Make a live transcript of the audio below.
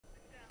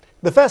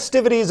The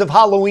festivities of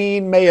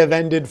Halloween may have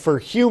ended for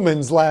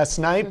humans last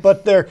night,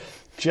 but they're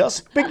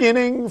just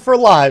beginning for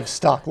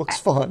livestock. Looks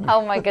fun.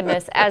 Oh my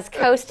goodness. As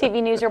Coast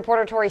TV News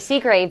reporter Tori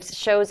Seagraves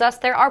shows us,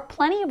 there are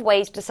plenty of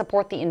ways to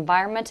support the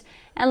environment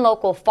and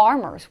local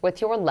farmers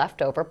with your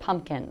leftover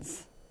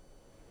pumpkins.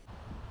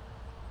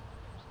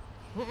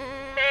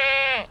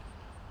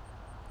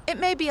 It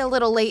may be a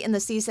little late in the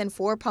season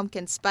for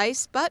pumpkin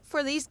spice, but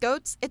for these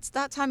goats, it's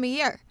that time of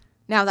year.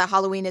 Now that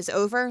Halloween is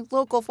over,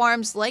 local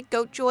farms like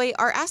Goat Joy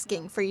are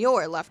asking for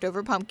your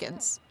leftover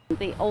pumpkins.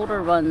 The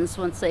older ones,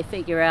 once they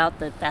figure out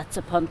that that's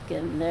a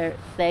pumpkin,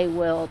 they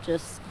will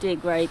just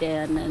dig right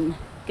in and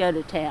go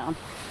to town.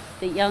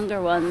 The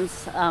younger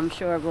ones, I'm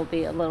sure, will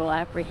be a little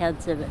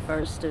apprehensive at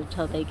first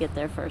until they get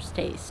their first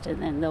taste,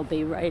 and then they'll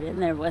be right in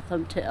there with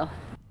them too.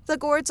 The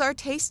gourds are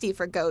tasty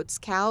for goats,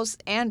 cows,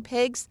 and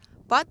pigs,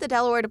 but the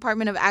Delaware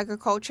Department of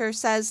Agriculture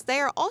says they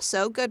are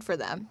also good for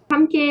them.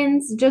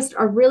 Pumpkins just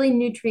are really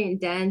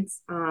nutrient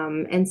dense,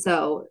 and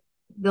so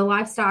the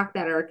livestock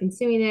that are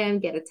consuming them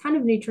get a ton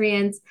of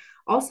nutrients.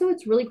 Also,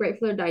 it's really great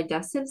for their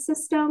digestive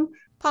system.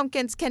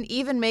 Pumpkins can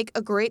even make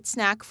a great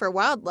snack for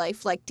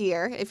wildlife like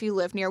deer if you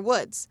live near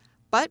woods.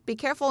 But be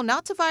careful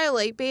not to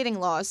violate baiting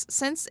laws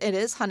since it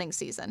is hunting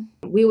season.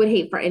 We would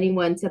hate for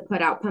anyone to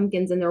put out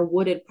pumpkins in their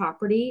wooded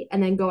property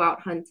and then go out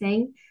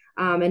hunting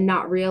and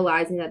not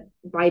realizing that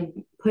by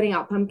putting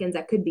out pumpkins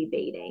that could be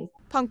baiting.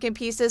 Pumpkin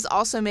pieces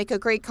also make a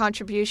great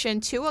contribution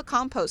to a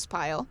compost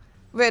pile.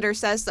 Ritter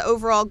says the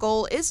overall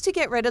goal is to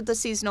get rid of the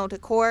seasonal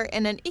decor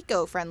in an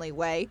eco-friendly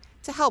way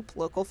to help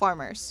local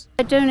farmers.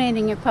 By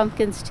donating your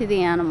pumpkins to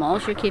the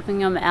animals, you're keeping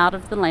them out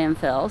of the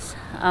landfills.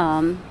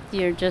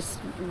 You're just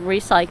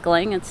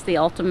recycling. It's the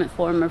ultimate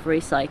form of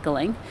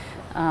recycling.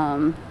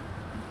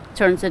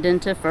 Turns it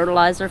into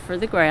fertilizer for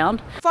the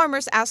ground.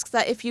 Farmers ask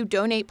that if you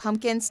donate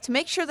pumpkins to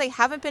make sure they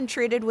haven't been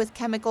treated with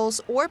chemicals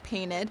or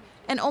painted,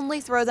 and only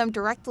throw them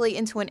directly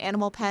into an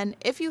animal pen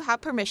if you have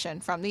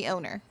permission from the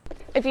owner.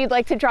 If you'd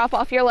like to drop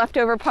off your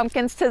leftover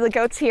pumpkins to the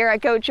goats here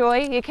at Goat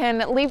Joy, you can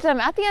leave them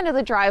at the end of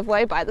the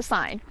driveway by the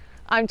sign.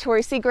 I'm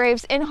Tori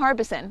Seagraves in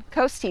Harbison,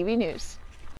 Coast TV News.